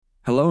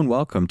Hello and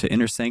welcome to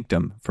Inner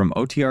Sanctum from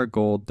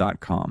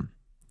OTRGold.com.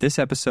 This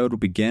episode will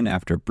begin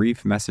after a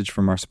brief message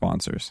from our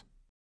sponsors.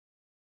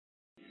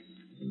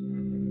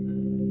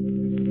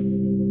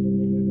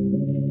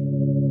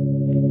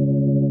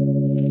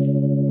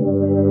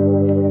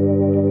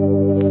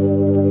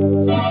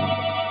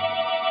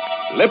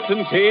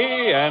 Lipton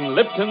Tea and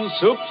Lipton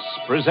Soups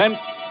present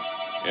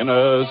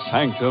Inner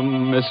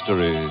Sanctum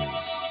Mysteries.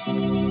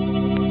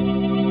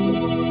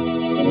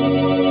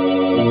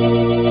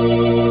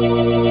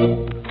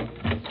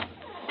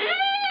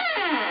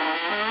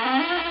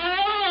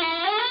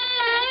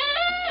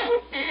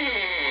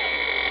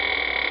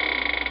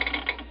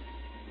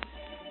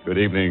 Good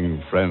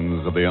evening,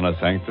 friends of the Inner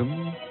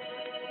Sanctum.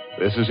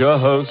 This is your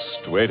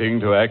host, waiting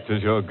to act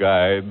as your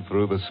guide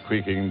through the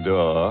squeaking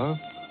door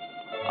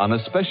on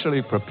a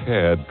specially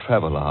prepared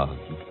travelogue.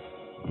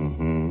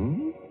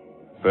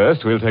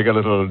 First, we'll take a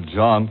little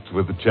jaunt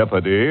with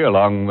jeopardy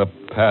along the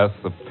path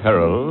of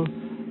peril,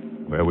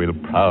 where we'll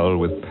prowl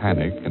with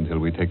panic until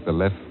we take the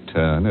left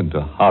turn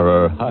into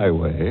Horror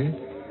Highway,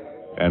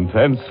 and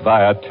thence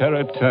via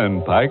Terror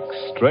Turnpike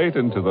straight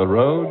into the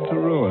road to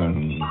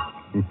ruin.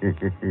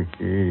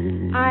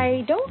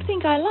 I don't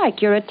think I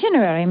like your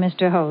itinerary,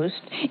 Mr.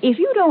 Host. If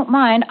you don't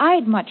mind,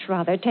 I'd much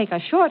rather take a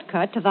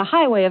shortcut to the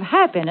Highway of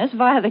Happiness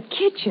via the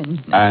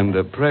kitchen. And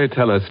pray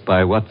tell us,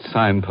 by what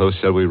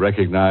signpost shall we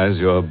recognize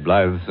your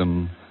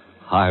blithesome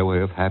Highway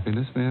of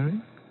Happiness,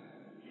 Mary?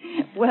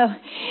 Well,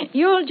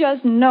 you'll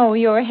just know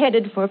you're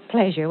headed for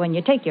pleasure when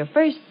you take your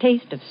first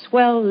taste of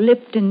swell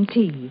Lipton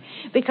tea.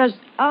 Because,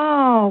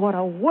 what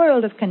a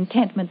world of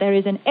contentment there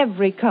is in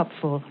every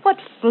cupful. What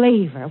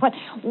flavor, what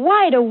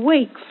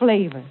wide-awake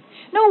flavor.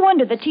 No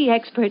wonder the tea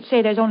experts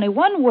say there's only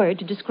one word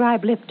to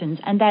describe Lipton's,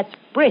 and that's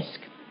brisk.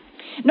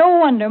 No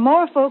wonder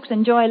more folks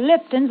enjoy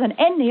Lipton's than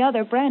any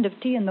other brand of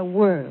tea in the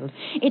world.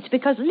 It's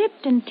because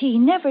Lipton tea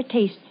never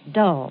tastes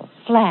dull,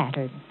 flat,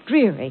 or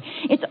dreary.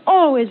 It's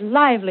always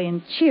lively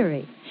and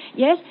cheery.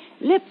 Yes,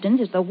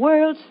 Lipton's is the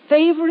world's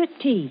favorite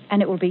tea,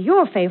 and it will be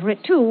your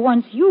favorite, too,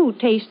 once you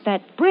taste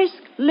that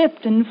brisk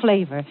Lipton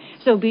flavor.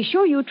 So be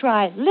sure you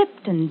try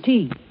Lipton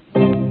tea.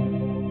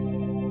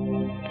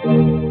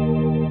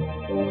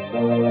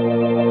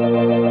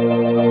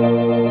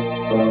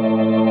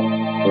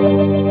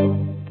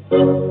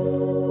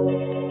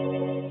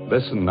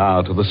 Listen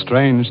now to the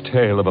strange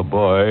tale of a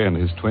boy and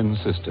his twin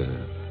sister,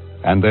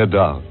 and their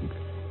dog,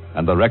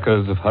 and the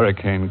wreckers of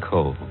Hurricane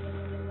Cove.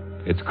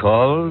 It's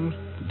called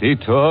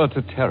Detour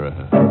to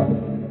Terror.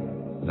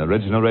 An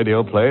original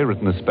radio play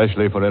written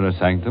especially for Inner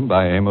Sanctum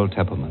by Emil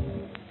Tepperman.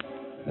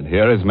 And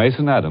here is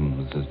Mason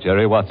Adams as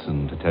Jerry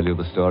Watson to tell you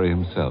the story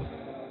himself.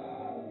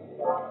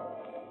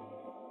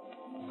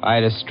 I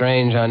had a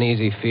strange,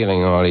 uneasy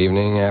feeling all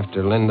evening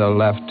after Linda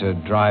left to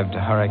drive to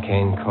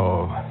Hurricane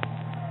Cove.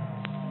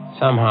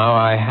 Somehow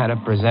I had a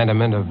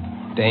presentiment of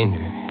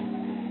danger.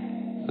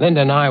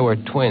 Linda and I were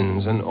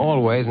twins, and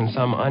always, in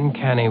some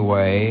uncanny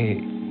way,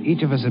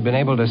 each of us had been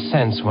able to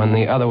sense when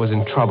the other was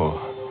in trouble.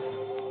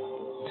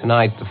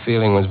 Tonight, the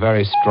feeling was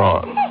very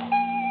strong.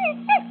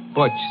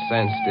 Butch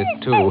sensed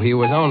it, too. He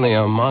was only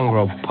a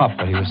mongrel pup,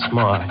 but he was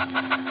smart.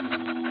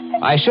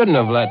 I shouldn't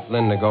have let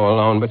Linda go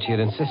alone, but she had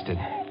insisted.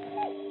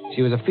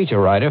 She was a feature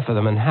writer for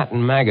the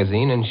Manhattan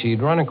Magazine, and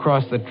she'd run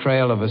across the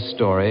trail of a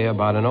story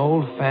about an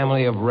old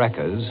family of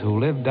wreckers who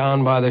lived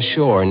down by the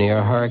shore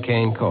near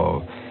Hurricane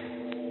Cove.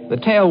 The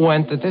tale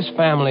went that this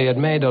family had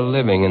made a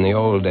living in the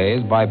old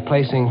days by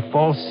placing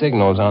false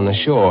signals on the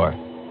shore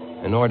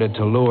in order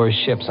to lure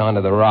ships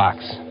onto the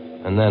rocks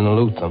and then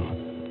loot them.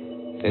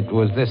 It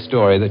was this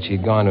story that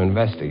she'd gone to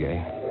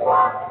investigate.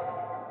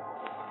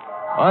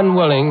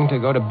 Unwilling to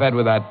go to bed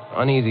with that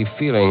uneasy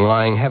feeling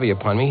lying heavy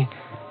upon me,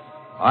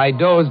 I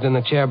dozed in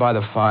the chair by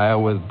the fire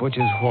with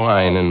Butch's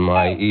whine in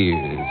my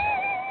ears.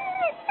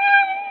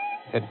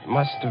 It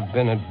must have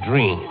been a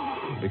dream,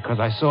 because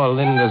I saw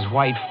Linda's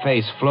white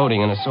face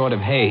floating in a sort of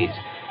haze.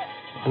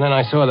 And then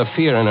I saw the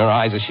fear in her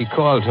eyes as she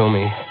called to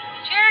me.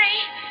 Jerry!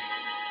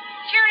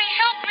 Jerry,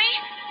 help me!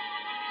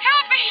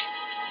 Help me!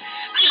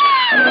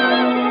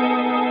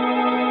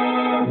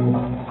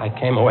 I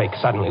came awake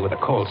suddenly with a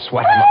cold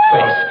sweat on my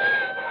face.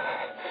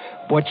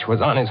 Butch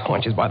was on his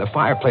haunches by the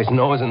fireplace,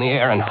 nose in the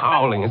air, and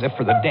howling as if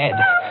for the dead.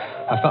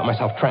 I felt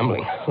myself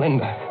trembling.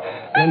 Linda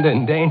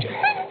in danger.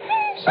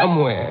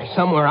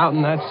 Somewhere out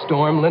in that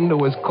storm, Linda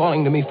was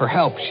calling to me for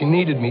help. She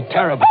needed me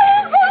terribly.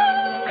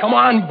 Come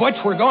on, Butch,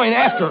 we're going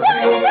after her.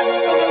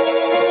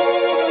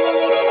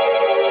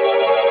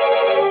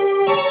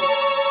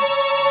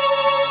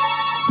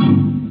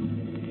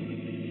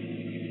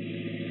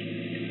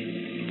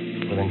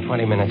 Within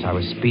 20 minutes, I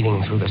was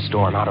speeding through the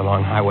storm out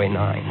along Highway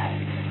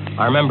 9.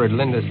 I remembered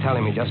Linda's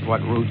telling me just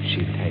what route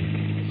she'd take.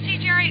 See,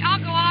 Jerry,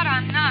 I'll go out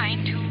on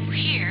 9 to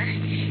here,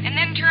 and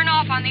then turn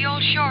off on the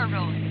old shore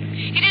road.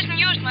 It isn't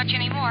used much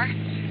anymore,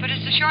 but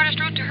it's the shortest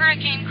route to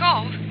Hurricane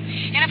Cove.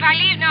 And if I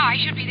leave now, I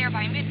should be there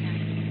by midnight.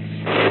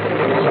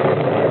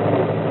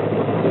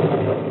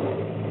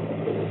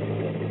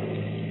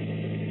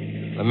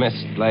 The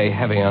mist lay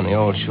heavy on the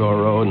old shore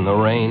road, and the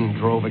rain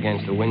drove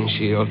against the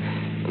windshield,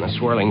 and and the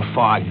swirling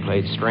fog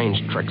played strange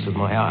tricks with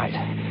my eyes.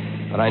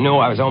 But I knew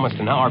I was almost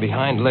an hour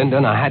behind Linda,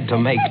 and I had to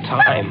make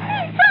time.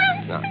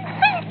 Now,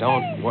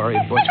 don't worry,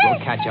 Butch. We'll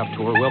catch up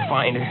to her. We'll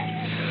find her.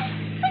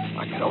 If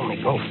I could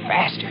only go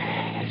faster.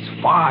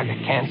 It's fog. I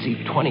can't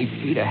see 20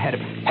 feet ahead of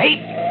me. Hey!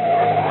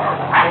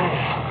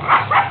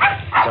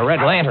 It's a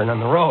red lantern on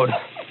the road.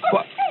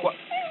 What?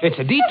 It's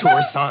a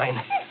detour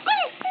sign.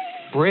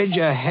 Bridge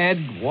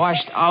ahead,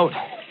 washed out.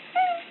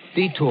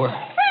 Detour.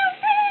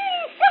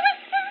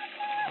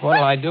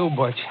 What'll I do,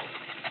 Butch?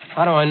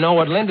 How do I know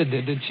what Linda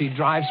did? Did she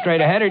drive straight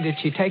ahead or did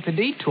she take the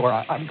detour?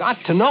 I've got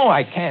to know.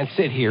 I can't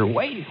sit here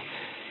waiting.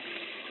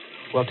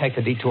 We'll take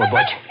the detour,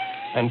 Butch,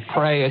 and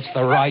pray it's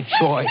the right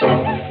choice.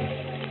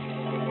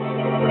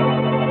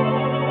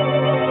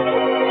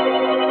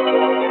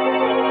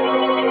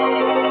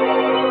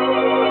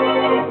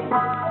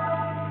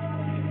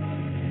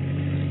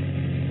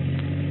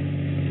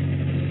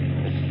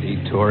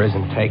 This detour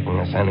isn't taking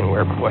us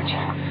anywhere, Butch.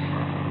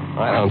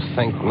 I don't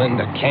think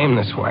Linda came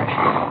this way.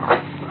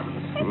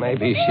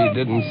 Maybe she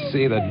didn't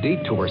see the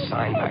detour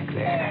sign back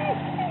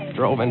there.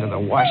 Drove into the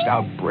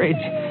washed-out bridge.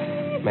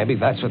 Maybe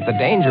that's what the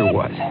danger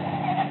was.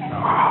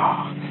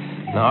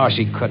 No,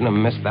 she couldn't have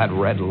missed that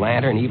red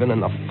lantern even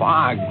in the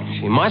fog.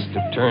 She must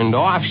have turned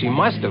off. She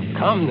must have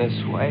come this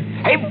way.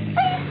 Hey!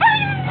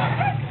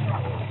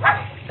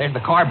 There's the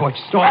car, Butch,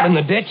 stalled in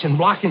the ditch and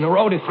blocking the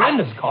road. It's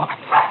Linda's car.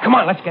 Come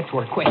on, let's get to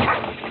her quick.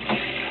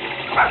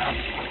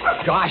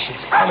 Gosh,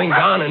 it's coming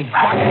down and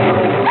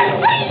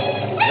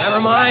bucking.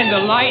 Never mind the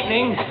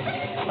lightning.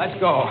 Let's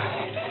go.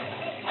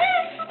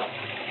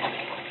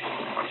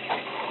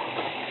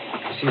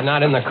 She's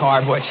not in the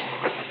car, Butch.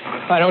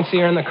 I don't see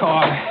her in the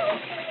car.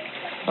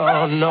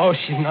 Oh, no,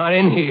 she's not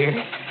in here.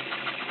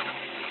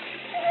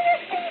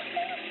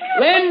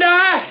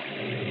 Linda!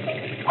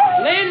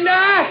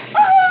 Linda!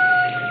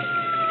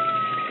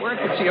 Where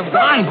could she have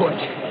gone,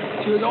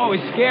 Butch? She was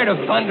always scared of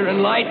thunder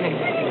and lightning.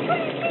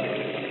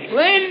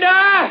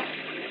 Linda!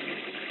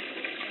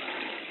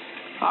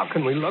 How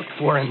can we look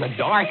for her in the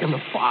dark and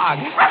the fog?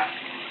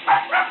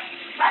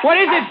 What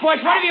is it,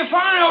 Butch? What have you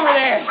found over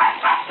there?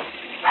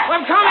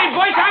 I'm coming,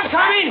 Butch. I'm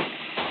coming.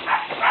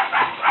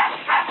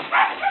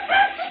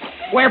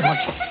 Where,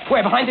 Butch?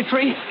 Where? Behind the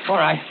tree? All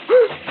right.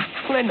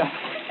 Linda.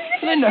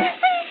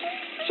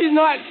 She's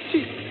not.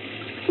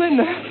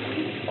 Linda.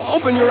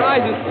 Open your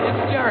eyes.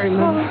 It's Jerry,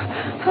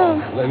 Linda.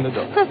 Oh, Linda,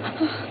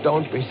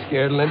 don't be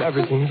scared, Linda.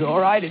 Everything's all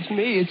right. It's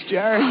me. It's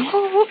Jerry.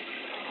 Oh,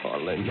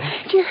 Linda.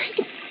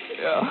 Jerry.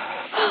 Yeah.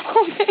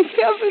 Oh, thank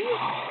heaven.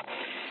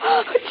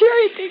 Oh,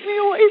 Jerry, take me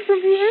away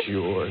from here.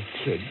 Sure,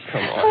 kid.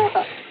 Come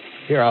on.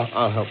 Here,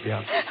 I'll help you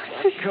out.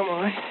 Come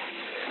on.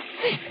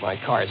 My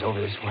car's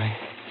over this way.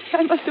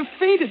 I must have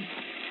fainted.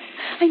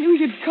 I knew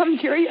you'd come,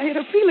 Jerry. I had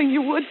a feeling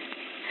you would.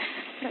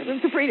 I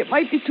was afraid it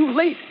might be too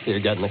late. Here,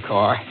 get in the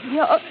car.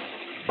 Yeah.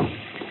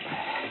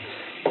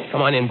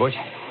 Come on in, Butch.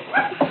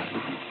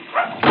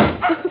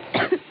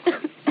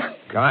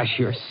 Gosh,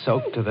 you're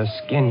soaked to the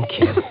skin,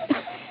 kid.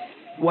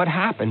 What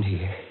happened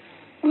here?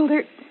 Well,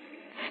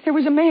 there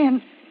was a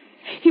man.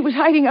 He was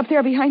hiding up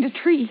there behind a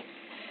tree.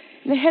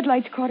 The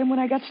headlights caught him when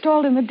I got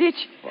stalled in the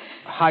ditch.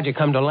 How'd you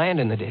come to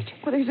land in the ditch?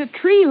 Well, there's a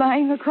tree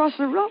lying across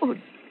the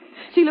road.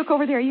 See, look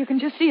over there. You can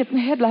just see it in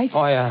the headlights.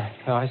 Oh, yeah.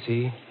 Oh, I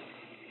see.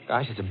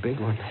 Gosh, it's a big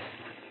one.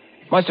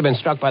 Must have been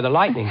struck by the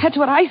lightning. That's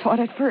what I thought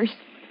at first.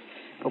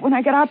 But when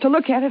I got out to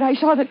look at it, I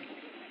saw that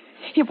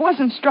it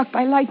wasn't struck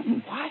by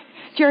lightning. What?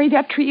 Jerry,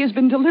 that tree has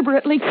been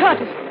deliberately cut.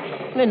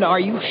 Linda, are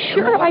you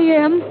sure? Sure I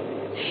am.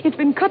 It's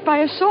been cut by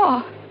a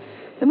saw.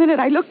 The minute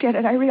I looked at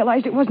it, I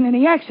realized it wasn't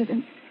any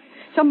accident.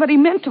 Somebody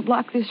meant to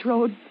block this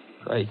road.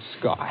 Great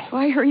Scott. So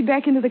I hurried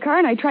back into the car,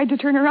 and I tried to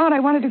turn around. I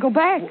wanted to go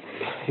back.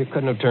 You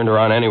couldn't have turned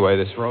around anyway.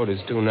 This road is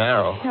too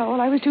narrow. Yeah,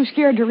 well, I was too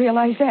scared to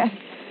realize that.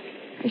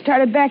 I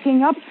started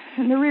backing up,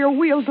 and the rear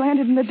wheels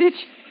landed in the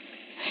ditch.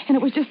 And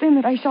it was just then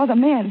that I saw the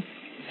man.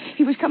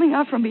 He was coming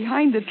out from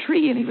behind the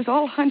tree, and he was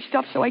all hunched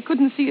up so I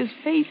couldn't see his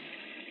face.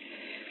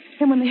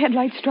 Then when the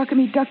headlights struck him,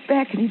 he ducked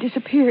back and he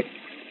disappeared.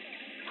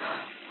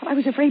 Well, I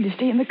was afraid to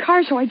stay in the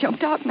car, so I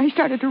jumped out and I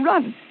started to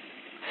run.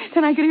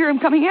 Then I could hear him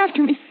coming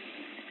after me.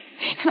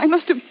 And I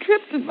must have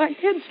tripped and my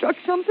head struck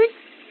something.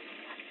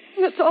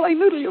 That's all I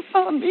knew till you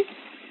found me.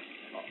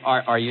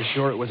 Are you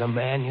sure it was a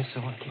man you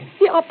saw, kid?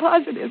 Yeah,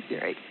 positive,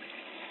 Jerry.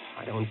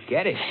 I don't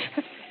get it.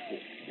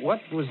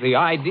 What was the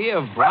idea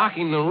of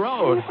blocking the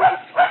road?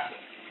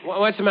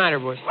 What's the matter,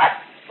 Bush?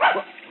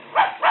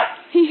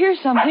 He hears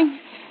something.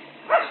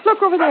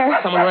 Look over there.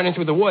 Someone running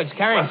through the woods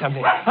carrying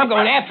something. I'm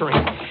going after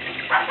him.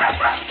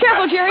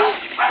 Careful, Jerry.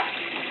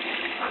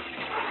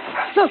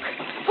 Look,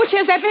 Butch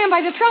has that man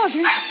by the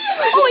trousers.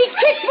 Oh, he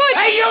kicked Butch.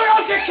 Hey, you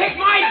don't you kick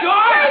my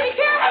door! Jerry, be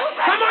careful.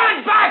 Come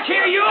on back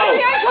here, you!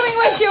 Jerry, I'm coming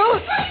with you.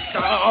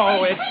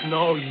 Oh, it's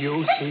no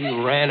use. He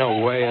ran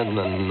away in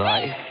the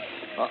night.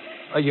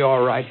 Are you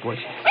all right, Butch?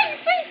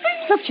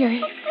 Look,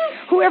 Jerry.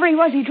 Whoever he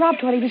was, he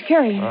dropped what he was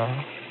carrying.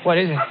 What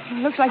is it?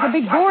 It looks like a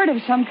big board of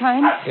some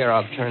kind. Here,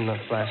 I'll turn the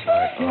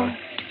flashlight on.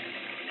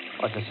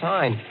 What's the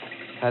sign?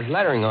 It has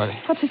lettering on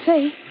it. What's it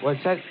say?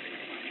 What's that?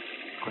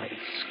 Great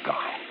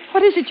Scott.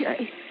 What is it,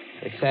 Jerry?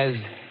 It says,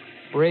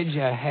 bridge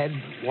ahead,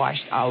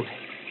 washed out.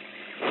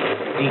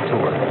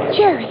 Detour.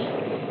 Jerry,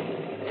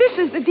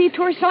 this is the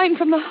detour sign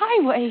from the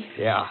highway.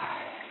 Yeah.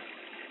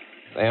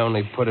 They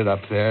only put it up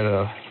there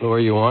to lure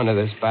you onto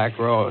this back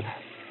road.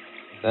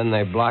 Then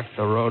they blocked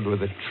the road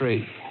with a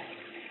tree.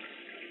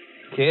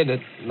 Kid,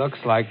 it looks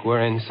like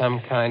we're in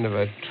some kind of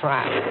a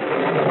trap.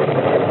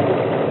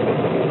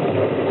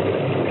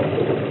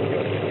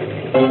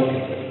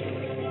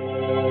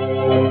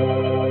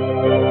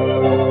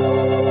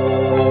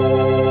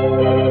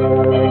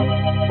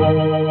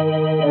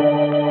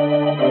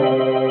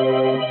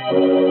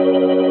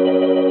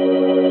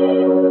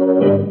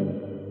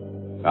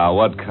 Now,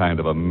 what kind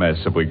of a mess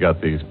have we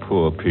got these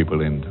poor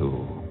people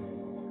into?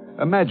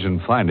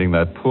 Imagine finding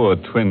that poor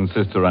twin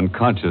sister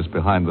unconscious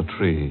behind the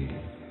tree.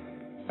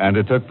 And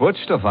it took Butch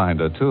to find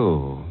her,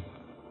 too.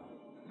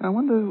 I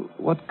wonder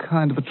what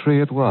kind of a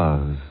tree it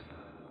was.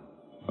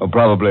 Oh,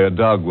 probably a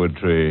dogwood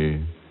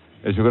tree.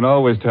 As you can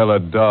always tell a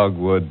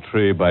dogwood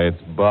tree by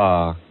its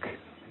bark.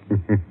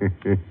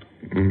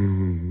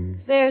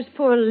 There's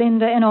poor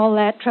Linda in all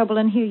that trouble,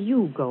 and here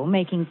you go,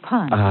 making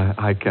puns.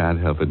 I can't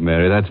help it,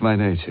 Mary. That's my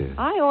nature.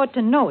 I ought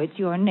to know it's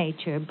your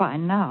nature by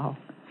now.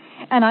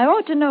 And I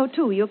ought to know,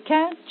 too, you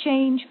can't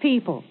change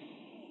people.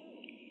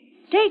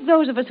 Take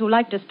those of us who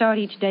like to start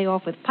each day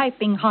off with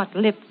piping hot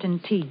Lipton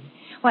tea.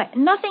 Why,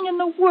 nothing in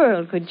the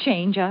world could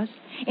change us.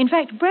 In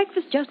fact,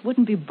 breakfast just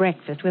wouldn't be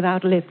breakfast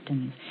without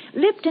Lipton.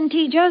 Lipton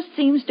tea just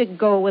seems to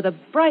go with a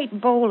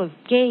bright bowl of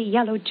gay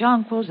yellow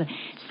jonquils, a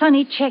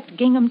sunny checked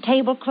gingham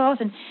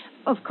tablecloth, and,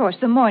 of course,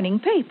 the morning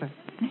paper.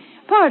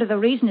 Part of the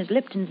reason is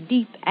Lipton's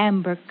deep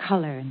amber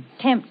color and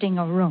tempting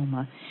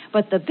aroma.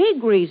 But the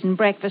big reason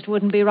breakfast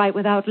wouldn't be right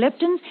without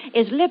Lipton's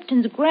is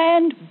Lipton's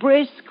grand,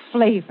 brisk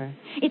flavor.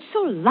 It's so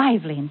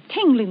lively and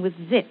tingling with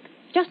zip.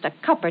 Just a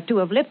cup or two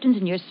of Lipton's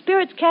and your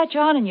spirits catch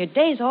on and your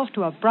day's off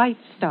to a bright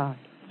start.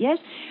 Yes,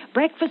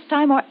 breakfast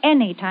time or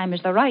any time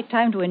is the right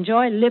time to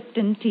enjoy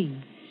Lipton tea.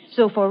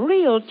 So for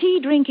real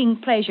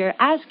tea-drinking pleasure,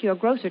 ask your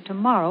grocer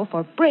tomorrow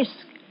for brisk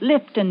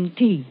Lipton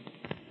tea.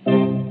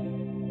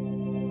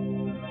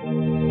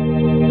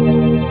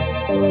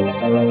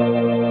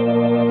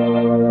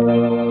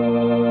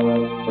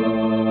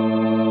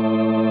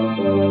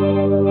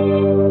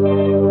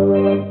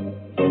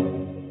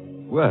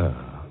 Well,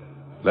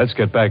 let's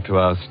get back to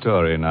our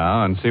story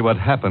now and see what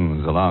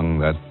happens along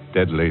that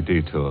deadly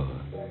detour.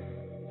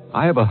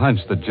 I have a hunch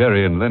that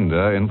Jerry and Linda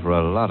are in for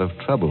a lot of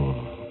trouble.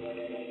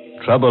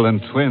 Trouble in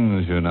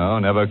twins, you know,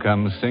 never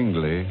come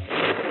singly.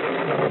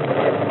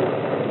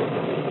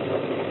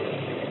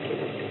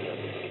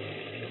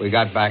 We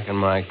got back in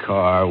my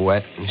car,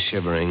 wet and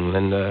shivering,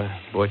 Linda,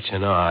 Butch,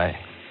 and I.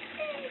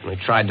 We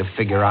tried to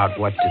figure out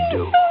what to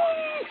do.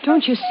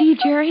 Don't you see,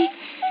 Jerry?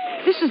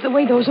 This is the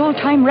way those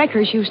old-time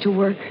wreckers used to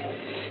work.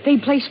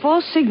 They'd place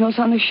false signals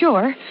on the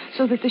shore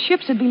so that the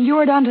ships would be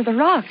lured onto the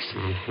rocks.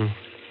 Mm-hmm.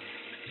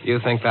 You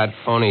think that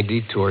phony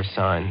detour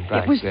sign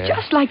back It was there...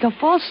 just like a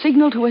false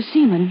signal to a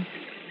seaman.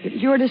 It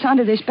lured us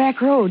onto this back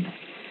road.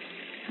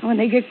 When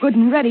they get good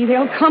and ready,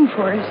 they'll come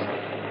for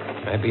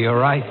us. Maybe you're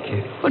right,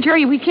 kid. Well,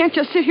 Jerry, we can't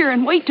just sit here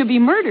and wait to be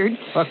murdered.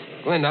 Look,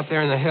 Linda, up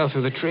there in the hill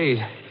through the trees.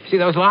 See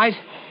those lights?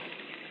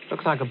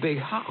 Looks like a big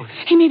house.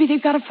 Hey, maybe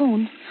they've got a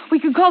phone. We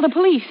could call the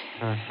police.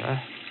 Uh-huh.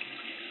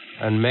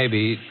 And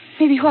maybe...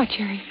 Maybe what,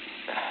 Jerry?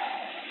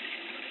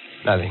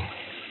 Nothing.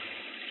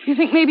 You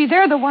think maybe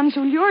they're the ones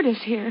who lured us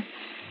here?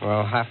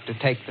 We'll have to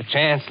take the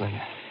chance,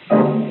 Linda.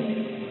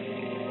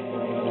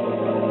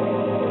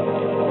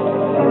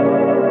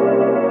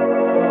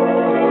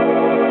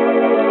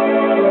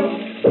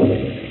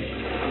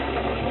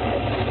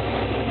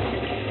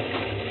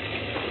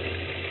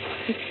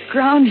 The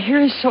ground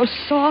here is so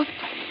soft.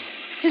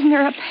 Isn't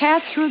there a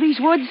path through these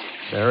woods?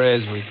 There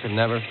is. We could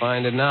never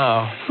find it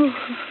now.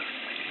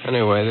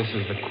 Anyway, this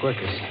is the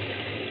quickest.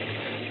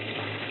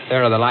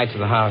 There are the lights of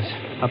the house,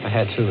 up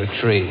ahead through the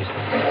trees.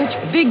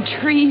 Such big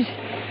trees.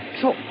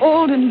 So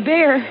old and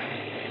bare.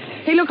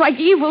 They look like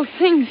evil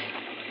things.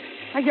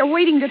 Like they're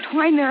waiting to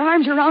twine their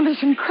arms around us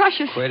and crush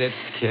us. Quit it,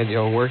 kid.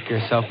 You'll work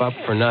yourself up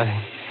for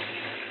nothing.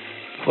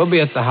 We'll be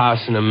at the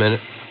house in a minute.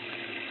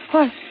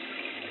 What?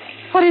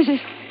 What is it?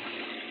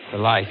 The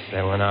lights,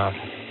 they went out.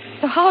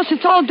 The house,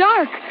 it's all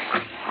dark.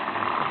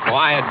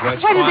 Quiet,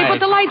 Butch, Why did they quiet. put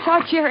the lights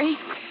out, Jerry?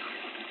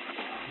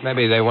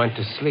 Maybe they went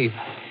to sleep.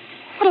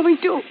 What'll we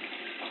do?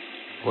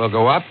 We'll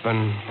go up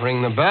and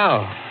ring the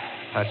bell.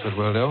 That's what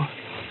we'll do.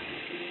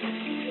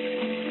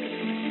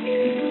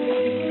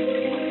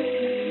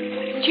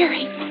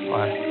 Jerry,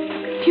 What?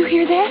 do you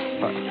hear that?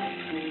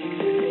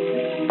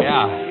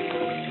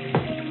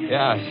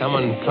 Yeah,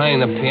 someone playing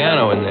the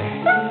piano in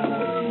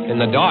there. In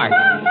the dark.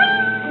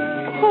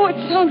 Oh, it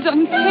sounds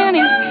uncanny.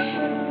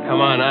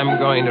 Come on, I'm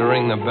going to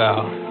ring the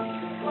bell.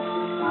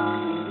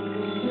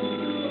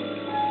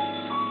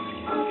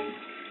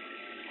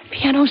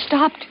 Piano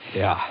stopped.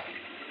 Yeah.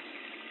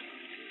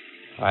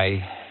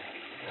 I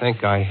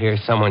think I hear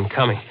someone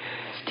coming.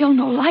 Still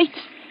no lights.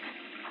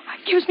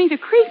 It gives me the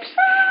creeps.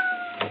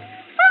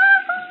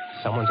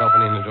 Someone's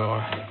opening the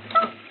door.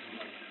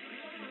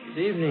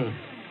 Good evening.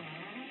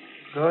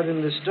 Caught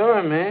in the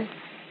storm, eh?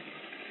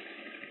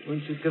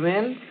 Won't you come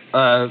in?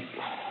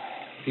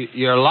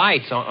 Your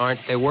lights, aren't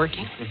they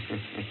working?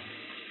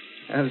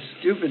 How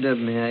stupid of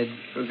me. I'd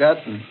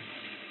forgotten.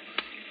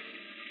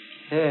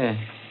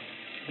 There.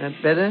 That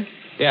better?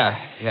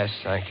 Yes,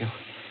 thank you.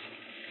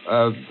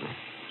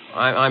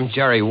 I'm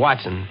Jerry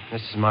Watson.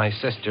 This is my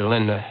sister,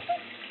 Linda.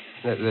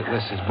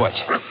 This is Butch.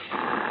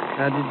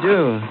 How do you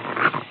do?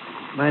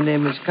 My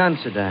name is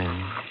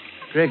Considine.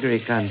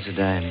 Gregory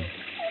Considine.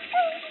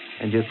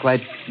 And you're quite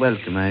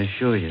welcome, I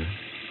assure you.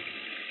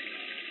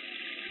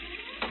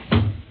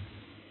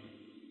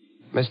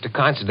 Mr.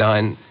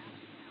 Considine,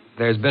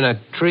 there's been a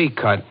tree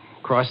cut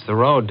across the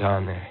road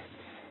down there.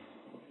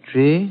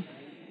 Tree?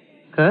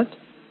 Cut?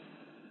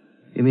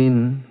 You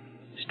mean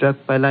struck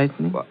by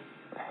lightning? Well,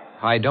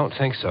 I don't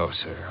think so,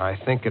 sir. I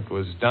think it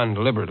was done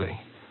deliberately.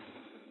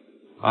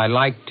 I'd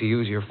like to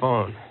use your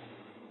phone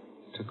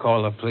to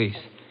call the police.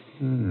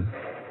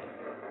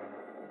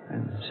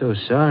 I'm so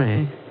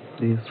sorry.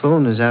 The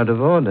phone is out of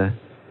order.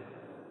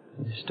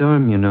 The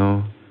storm, you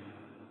know.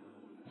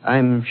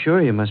 I'm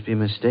sure you must be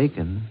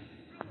mistaken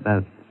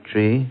about the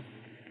tree.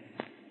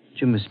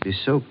 You must be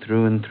soaked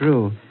through and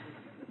through.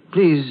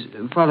 Please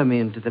follow me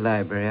into the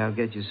library. I'll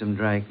get you some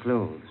dry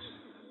clothes.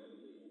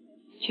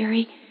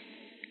 Jerry,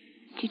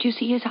 did you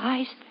see his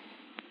eyes?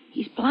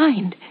 He's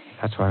blind.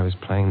 That's why I was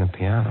playing the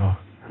piano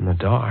in the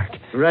dark.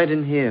 Right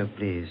in here,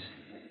 please.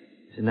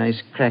 It's a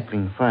nice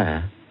crackling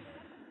fire.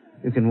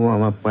 You can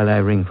warm up while I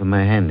ring for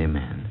my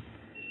handyman.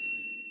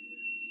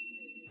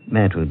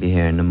 Matt will be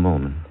here in a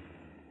moment.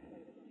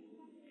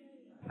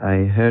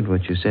 I heard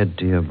what you said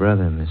to your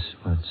brother, Miss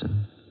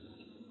Watson.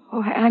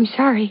 Oh, I'm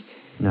sorry.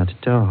 Not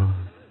at all.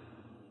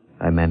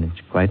 I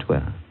managed quite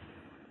well.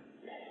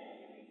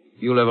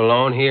 You live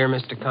alone here,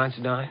 Mr.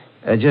 Considine?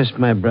 Just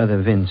my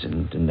brother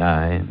Vincent and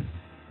I, and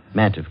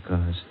Matt, of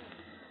course.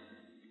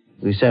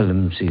 We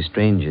seldom see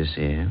strangers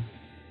here.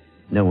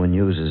 No one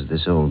uses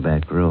this old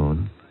back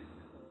road.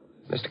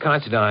 Mr.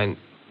 Considine,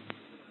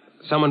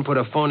 someone put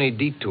a phony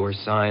detour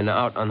sign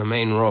out on the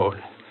main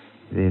road.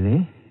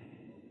 Really?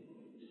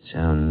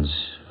 Sounds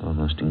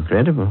almost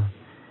incredible.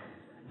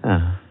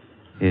 Ah,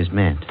 here's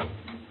Matt.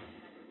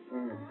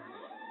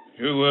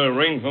 You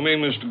ring for me,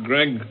 Mr.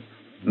 Gregg?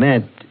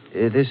 Matt,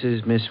 this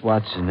is Miss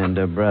Watson and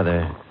her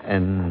brother,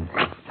 and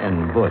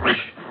Butch.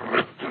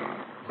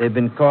 They've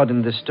been caught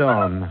in the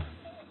storm.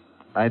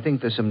 I think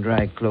there's some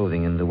dry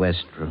clothing in the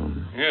west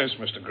room. Yes,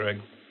 Mr.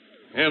 Gregg.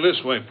 Yeah,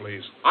 this way,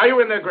 please. Are you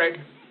in there, Gregg?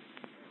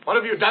 What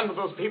have you done to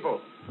those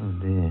people? Oh,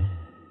 dear.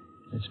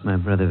 That's my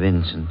brother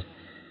Vincent.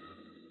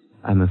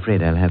 I'm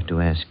afraid I'll have to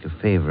ask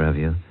a favor of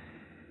you.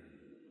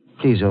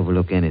 Please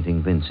overlook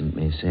anything Vincent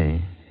may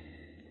say.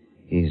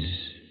 He's,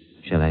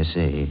 shall I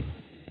say,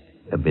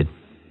 a bit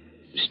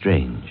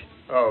strange.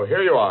 Oh,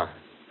 here you are.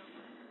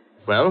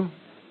 Well,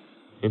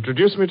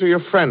 introduce me to your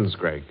friends,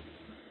 Gregg.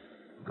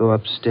 Go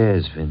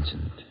upstairs,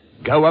 Vincent.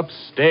 Go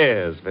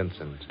upstairs,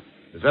 Vincent.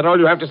 Is that all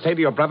you have to say to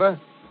your brother?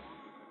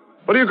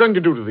 What are you going to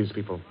do to these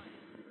people?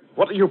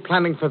 What are you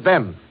planning for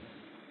them?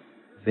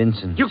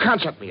 Vincent. You can't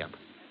shut me up.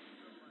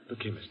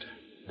 Look here, mister.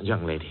 And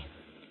young lady,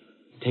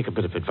 take a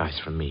bit of advice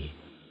from me.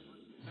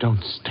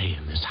 Don't stay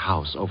in this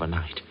house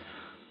overnight,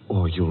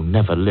 or you'll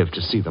never live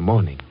to see the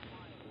morning.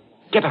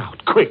 Get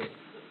out, quick.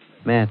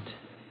 Matt,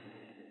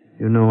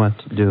 you know what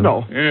to do.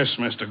 No. Yes,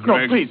 Mr.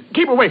 Gregg. No, please,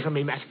 keep away from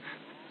me, Matt.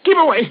 Keep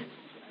away.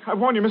 I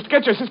warn you, mister,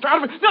 get your sister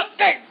out of it. No,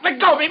 hey, let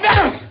go of me,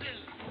 Matt.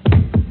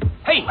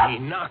 Hey, he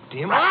knocked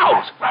him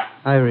out.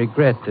 I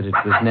regret that it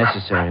was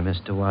necessary,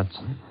 Mr.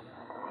 Watson.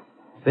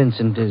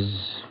 Vincent is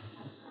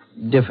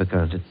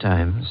difficult at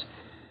times.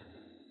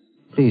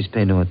 Please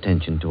pay no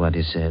attention to what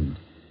he said.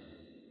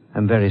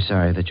 I'm very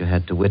sorry that you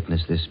had to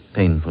witness this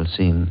painful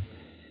scene.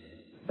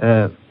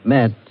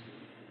 Matt,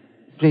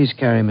 please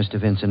carry Mr.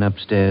 Vincent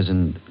upstairs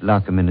and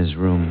lock him in his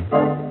room.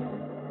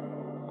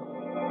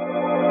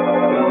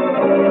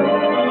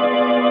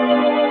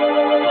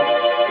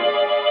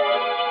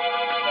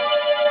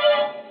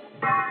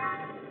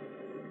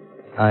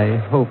 I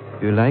hope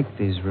you like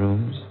these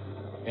rooms.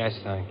 Yes,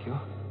 thank you.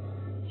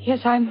 Yes,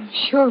 I'm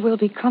sure we'll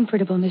be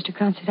comfortable, Mr.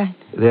 Considine.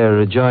 They're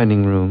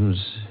adjoining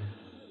rooms,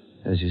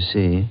 as you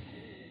see.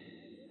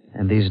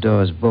 And these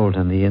doors bolt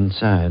on the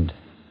inside.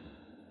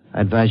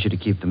 I advise you to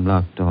keep them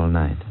locked all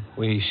night.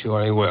 We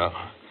surely will.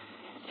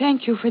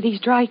 Thank you for these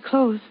dry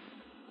clothes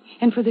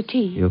and for the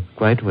tea. You're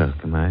quite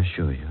welcome, I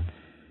assure you.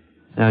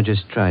 Now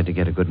just try to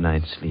get a good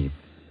night's sleep.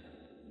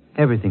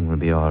 Everything will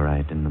be all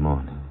right in the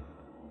morning.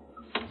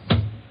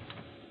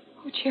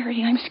 Oh,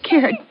 Jerry, I'm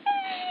scared.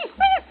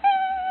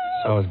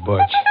 So is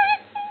Butch.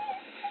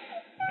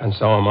 And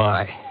so am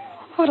I.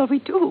 What'll we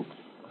do?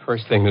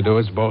 First thing to do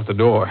is bolt the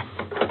door.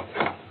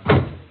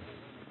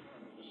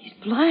 He's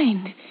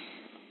blind.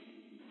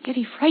 Yet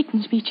he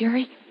frightens me,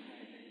 Jerry.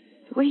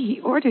 The way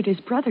he ordered his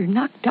brother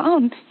knocked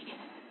down.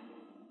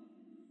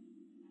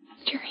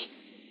 Jerry,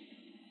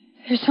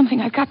 there's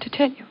something I've got to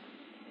tell you.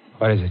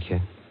 What is it,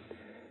 kid?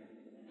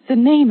 The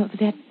name of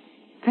that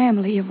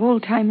family of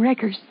old-time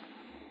wreckers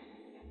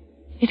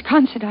is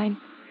Considine.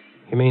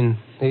 You mean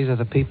these are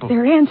the people?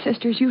 Their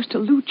ancestors used to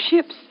loot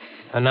ships.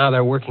 And now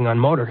they're working on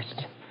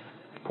motorists.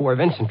 Poor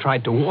Vincent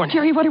tried to warn him.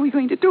 Jerry, what are we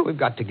going to do? We've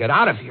got to get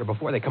out of here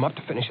before they come up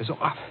to finish us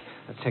off.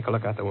 Let's take a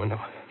look out the window.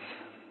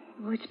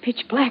 Oh, it's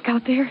pitch black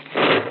out there.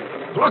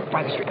 Look,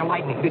 by the streak of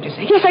lightning. Did you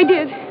see? Yes, I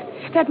did.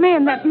 That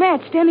man, that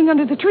Matt, standing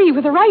under the tree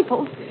with a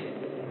rifle.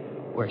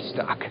 We're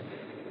stuck.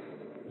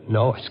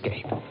 No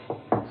escape.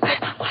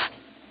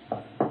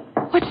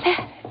 What's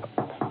that?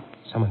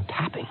 Someone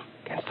tapping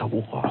against the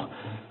wall.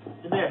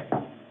 In there.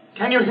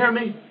 Can you hear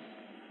me?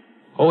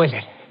 Who is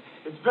it?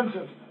 It's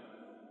Vincent.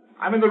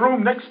 I'm in the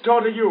room next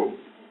door to you.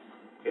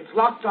 It's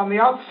locked on the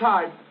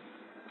outside.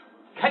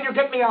 Can you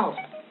get me out?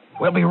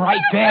 We'll be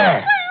right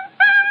there.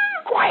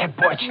 Quiet,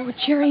 Butch. Oh,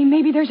 Jerry,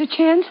 maybe there's a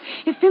chance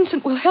if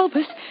Vincent will help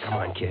us. Come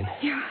on, kid.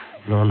 Yeah.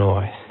 No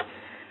noise.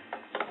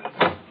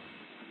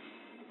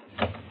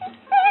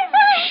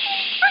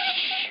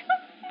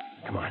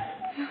 Come on.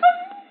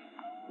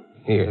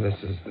 Here,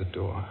 this is the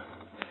door.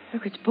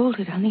 Look, it's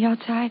bolted on the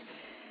outside.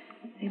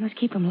 They must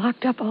keep him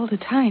locked up all the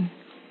time.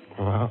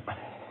 Well,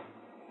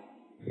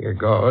 here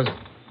goes.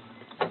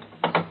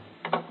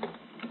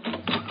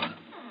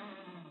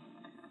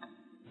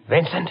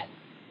 Vincent?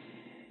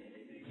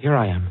 Here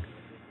I am.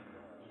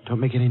 Don't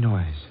make any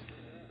noise.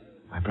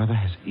 My brother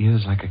has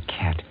ears like a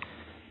cat.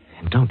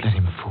 And don't let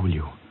him fool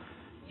you.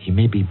 He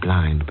may be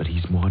blind, but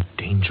he's more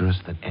dangerous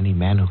than any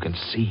man who can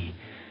see.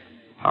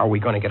 How are we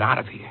going to get out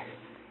of here?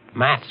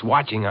 Matt's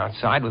watching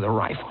outside with a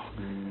rifle.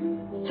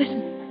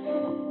 Listen.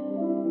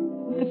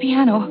 The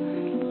piano.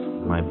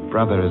 My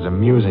brother is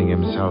amusing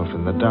himself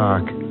in the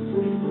dark.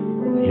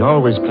 He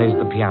always plays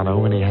the piano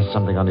when he has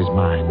something on his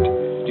mind.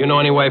 Do you know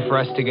any way for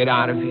us to get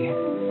out of here?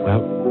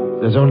 Well,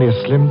 there's only a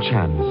slim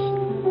chance.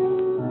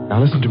 Now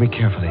listen to me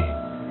carefully.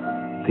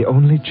 The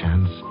only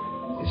chance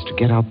is to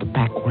get out the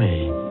back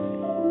way.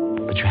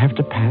 But you have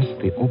to pass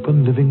the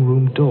open living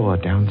room door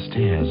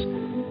downstairs.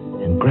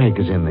 And Greg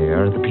is in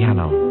there at the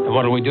piano. And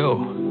what'll we do?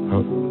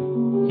 Well,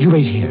 you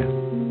wait here.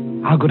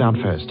 I'll go down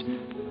first.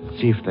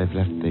 See if they've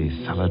left the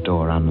cellar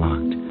door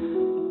unlocked.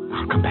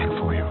 I'll come back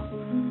for you.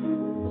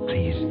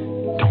 Please,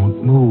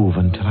 don't move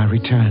until I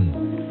return.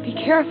 Be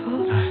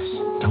careful.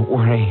 Don't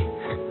worry.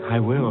 I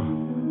will.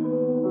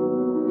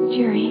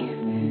 Jerry,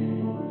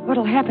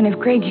 what'll happen if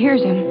Greg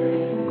hears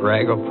him?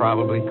 Greg will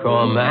probably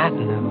call Matt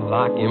and then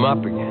lock him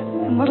up again.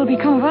 And what'll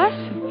become of us?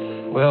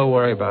 We'll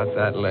worry about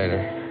that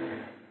later.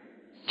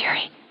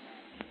 Jerry,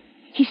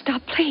 he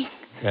stopped playing.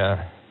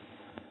 Yeah.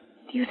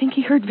 Do you think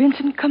he heard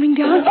Vincent coming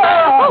down?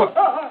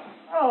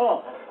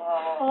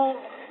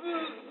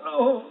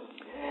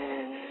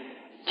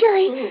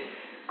 Jerry,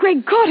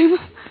 Greg caught him.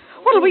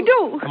 What'll we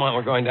do? Come on,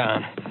 we're going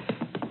down.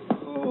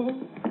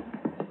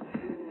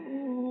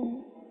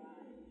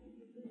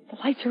 The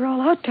lights are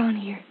all out down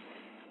here.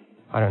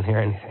 I don't hear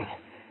anything.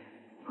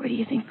 Where do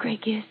you think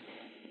Greg is?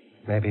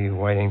 Maybe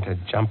waiting to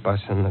jump us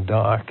in the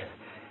dark.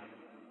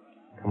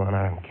 Come on,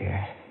 I don't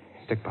care.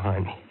 Stick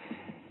behind me.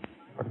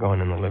 We're going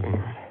in the living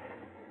room.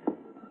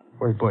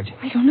 Where's Butch?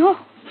 I don't know.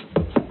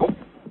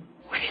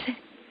 What is it?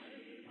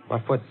 My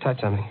foot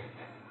touched something.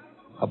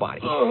 A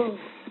body.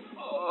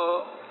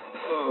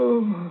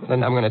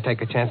 Then I'm going to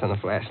take a chance on the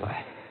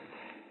flashlight.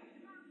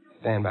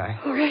 Stand by.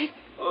 All right.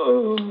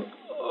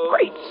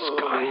 Great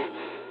Scott.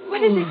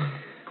 What is it?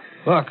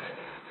 Look.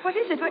 What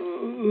is it?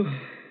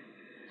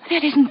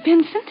 That isn't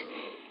Vincent.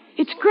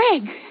 It's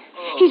Greg.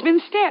 He's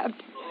been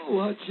stabbed.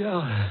 Watch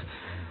out.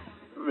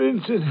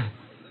 Vincent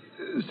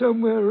is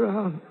somewhere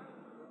around.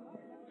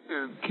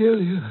 He'll kill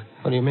you.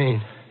 What do you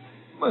mean?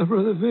 My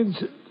brother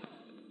Vincent,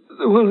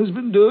 the one who's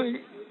been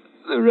doing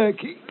the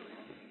wrecking.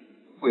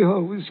 We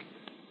always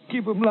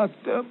keep him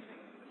locked up.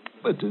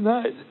 But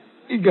tonight,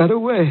 he got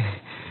away.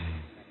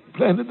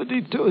 Planted the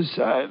detour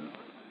sign.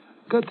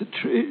 Cut the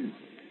trees.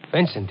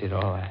 Vincent did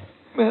all that.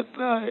 Matt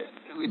and I,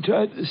 we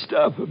tried to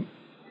stop him.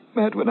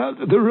 Matt went out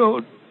to the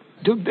road,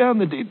 took down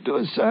the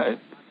detour sign.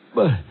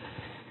 But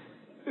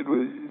it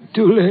was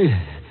too late.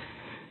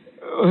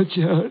 Watch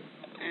out.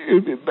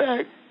 He'll be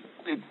back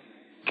to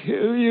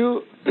kill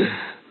you.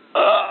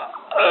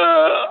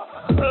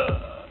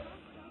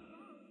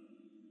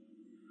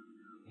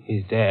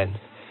 He's dead.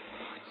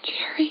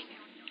 Jerry.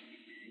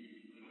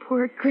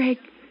 Poor Greg.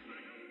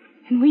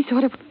 And we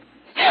thought of...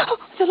 Oh,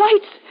 the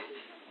lights.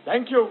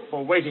 Thank you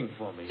for waiting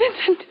for me.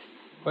 Vincent.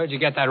 Where'd you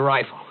get that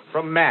rifle?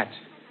 From Matt.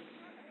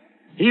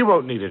 He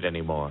won't need it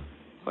anymore.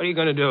 What are you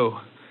going to do?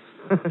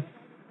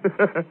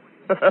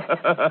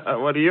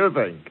 What do you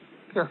think?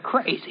 You're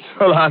crazy.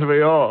 Well, aren't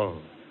we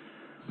all?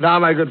 Now,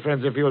 my good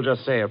friends, if you'll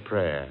just say a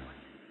prayer.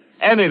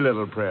 Any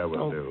little prayer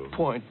will do. Don't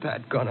point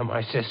that gun at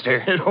my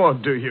sister. It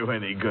won't do you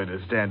any good to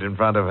stand in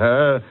front of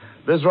her.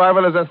 This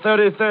rifle is a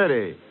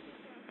 30-30.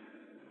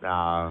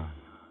 Now,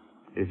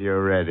 if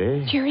you're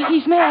ready... Jerry,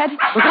 he's mad.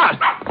 Look out!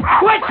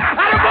 Butch!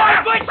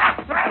 Attaboy, Butch!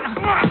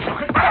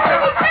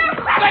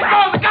 Let go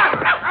of the gun!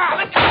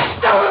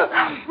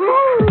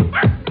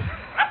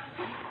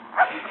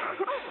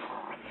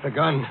 The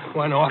gun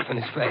went off in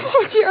his face.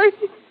 Oh, Jerry.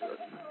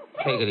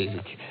 Take it easy,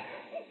 kid.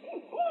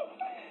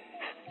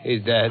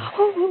 He's dead.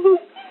 Oh,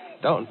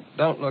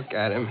 Don't look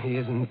at him. He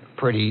isn't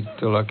pretty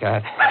to look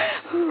at.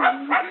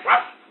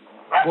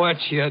 Butch,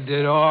 you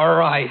did all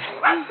right.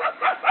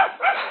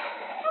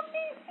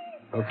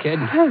 Oh, kid,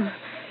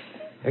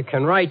 you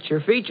can write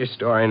your feature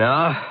story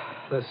now.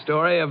 The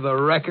story of the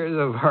wreckers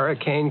of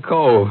Hurricane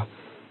Cove.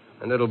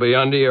 And it'll be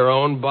under your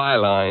own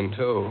byline,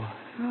 too.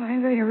 Oh,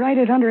 I'm going to write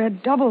it under a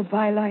double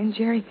byline,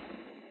 Jerry.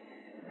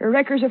 The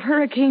Wreckers of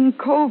Hurricane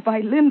Cove by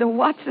Linda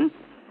Watson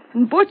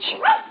and Butch.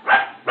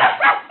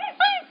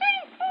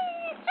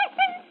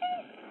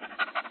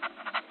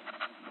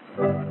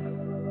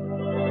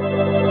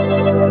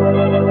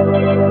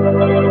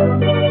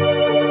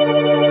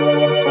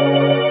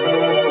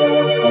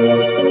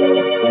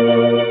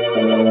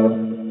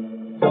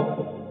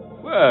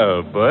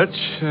 Well, Butch,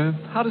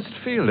 how does it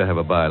feel to have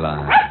a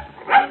byline?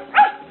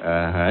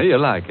 You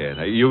like it.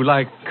 You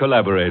like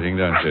collaborating,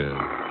 don't you?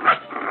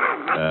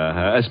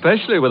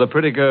 Especially with a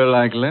pretty girl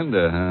like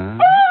Linda, huh?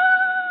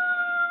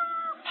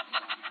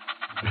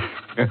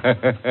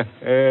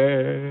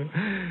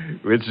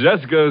 Which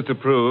just goes to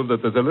prove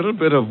that there's a little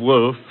bit of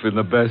wolf in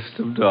the best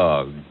of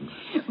dogs.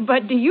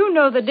 But do you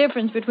know the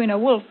difference between a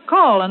wolf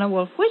call and a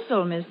wolf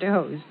whistle, Mr.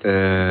 Host?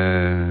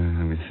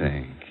 Let me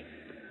think.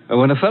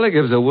 When a fella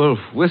gives a wolf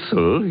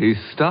whistle, he's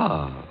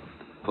starved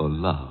for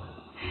love.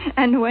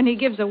 And when he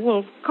gives a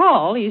wolf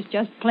call, he's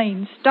just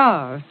plain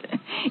starved.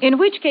 In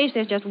which case,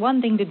 there's just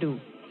one thing to do.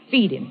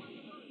 Feed him.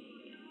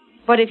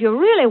 But if you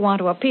really want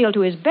to appeal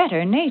to his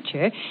better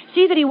nature,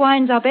 see that he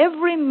winds up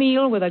every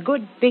meal with a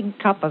good big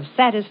cup of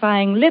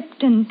satisfying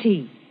Lipton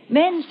tea.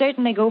 Men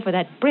certainly go for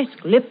that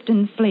brisk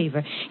Lipton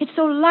flavor. It's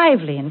so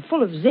lively and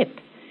full of zip.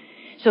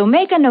 So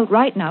make a note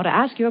right now to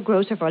ask your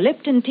grocer for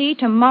Lipton tea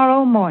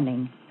tomorrow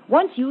morning.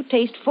 Once you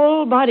taste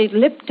full-bodied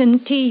Lipton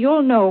tea,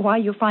 you'll know why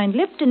you find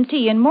Lipton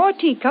tea in more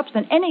teacups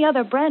than any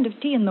other brand of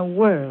tea in the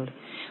world.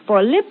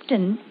 For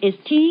Lipton is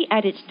tea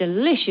at its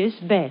delicious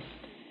best.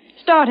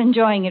 Start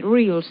enjoying it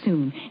real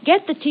soon.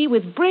 Get the tea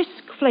with brisk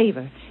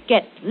flavor.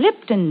 Get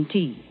Lipton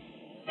tea.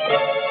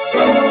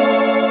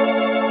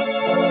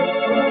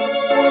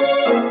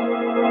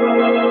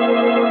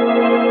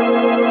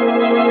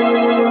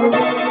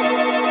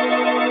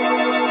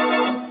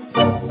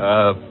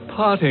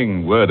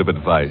 Parting word of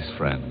advice,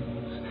 friends.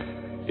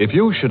 If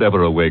you should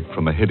ever awake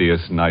from a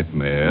hideous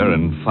nightmare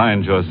and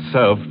find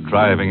yourself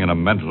driving in a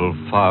mental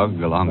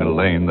fog along a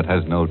lane that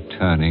has no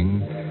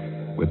turning,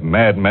 with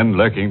madmen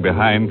lurking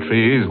behind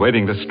trees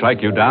waiting to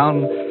strike you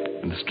down,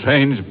 and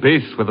strange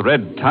beasts with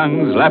red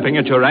tongues lapping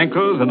at your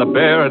ankles, and the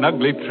bare and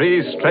ugly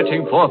trees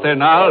stretching forth their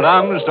gnarled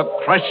arms to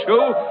crush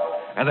you,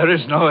 and there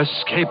is no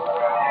escape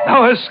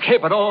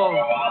at all,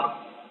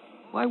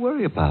 why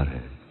worry about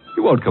it?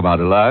 You won't come out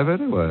alive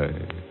anyway.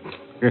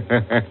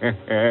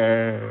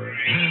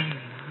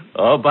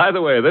 Oh, by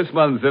the way, this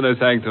month's Inner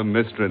Sanctum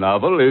mystery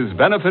novel is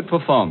Benefit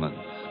Performance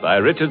by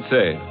Richard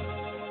Sale.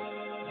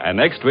 And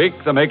next week,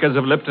 the makers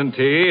of Lipton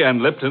Tea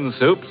and Lipton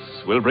Soups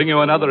will bring you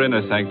another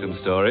Inner Sanctum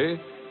story,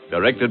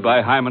 directed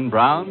by Hyman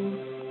Brown,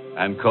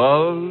 and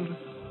called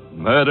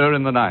Murder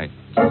in the Night.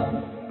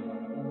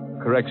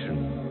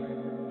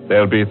 Correction.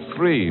 There'll be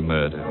 3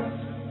 murders.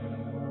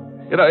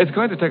 You know, it's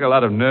going to take a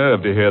lot of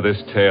nerve to hear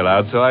this tale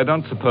out, so I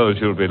don't suppose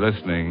you'll be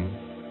listening.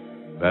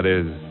 That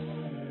is,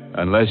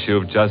 unless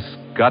you've just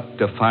got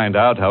to find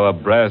out how a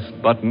brass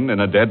button in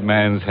a dead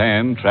man's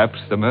hand traps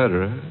the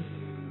murderer.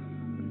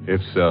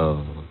 If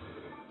so,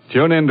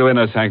 tune in to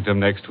Inner Sanctum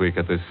next week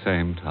at this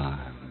same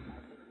time.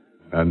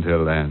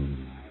 Until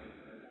then,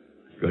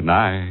 good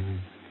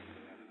night.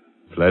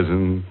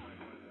 Pleasant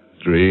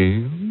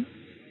dreams.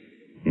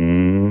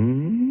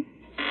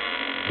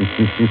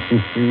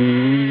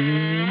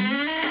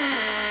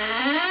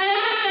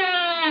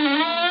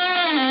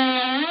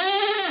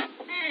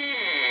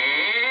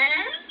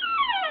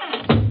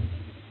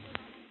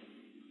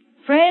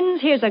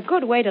 Friends, here's a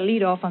good way to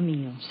lead off a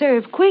meal.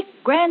 Serve quick,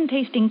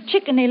 grand-tasting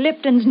chickeny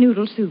Lipton's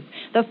noodle soup.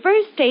 The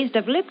first taste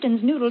of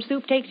Lipton's noodle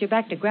soup takes you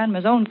back to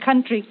Grandma's own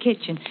country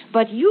kitchen.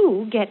 But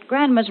you get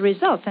Grandma's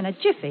results in a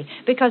jiffy,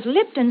 because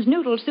Lipton's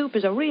noodle soup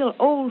is a real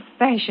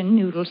old-fashioned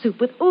noodle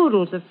soup with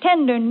oodles of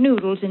tender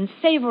noodles in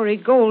savory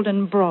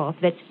golden broth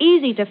that's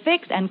easy to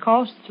fix and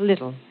costs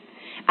little.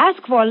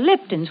 Ask for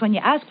Lipton's when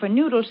you ask for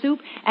noodle soup,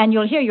 and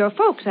you'll hear your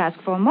folks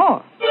ask for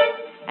more.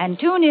 And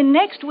tune in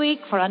next week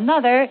for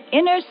another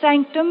Inner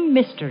Sanctum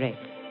mystery.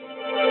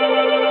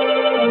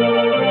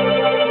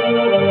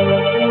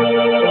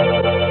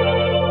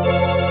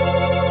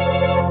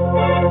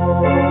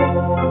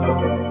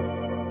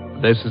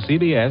 This is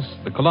CBS,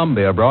 the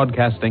Columbia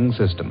Broadcasting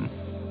System.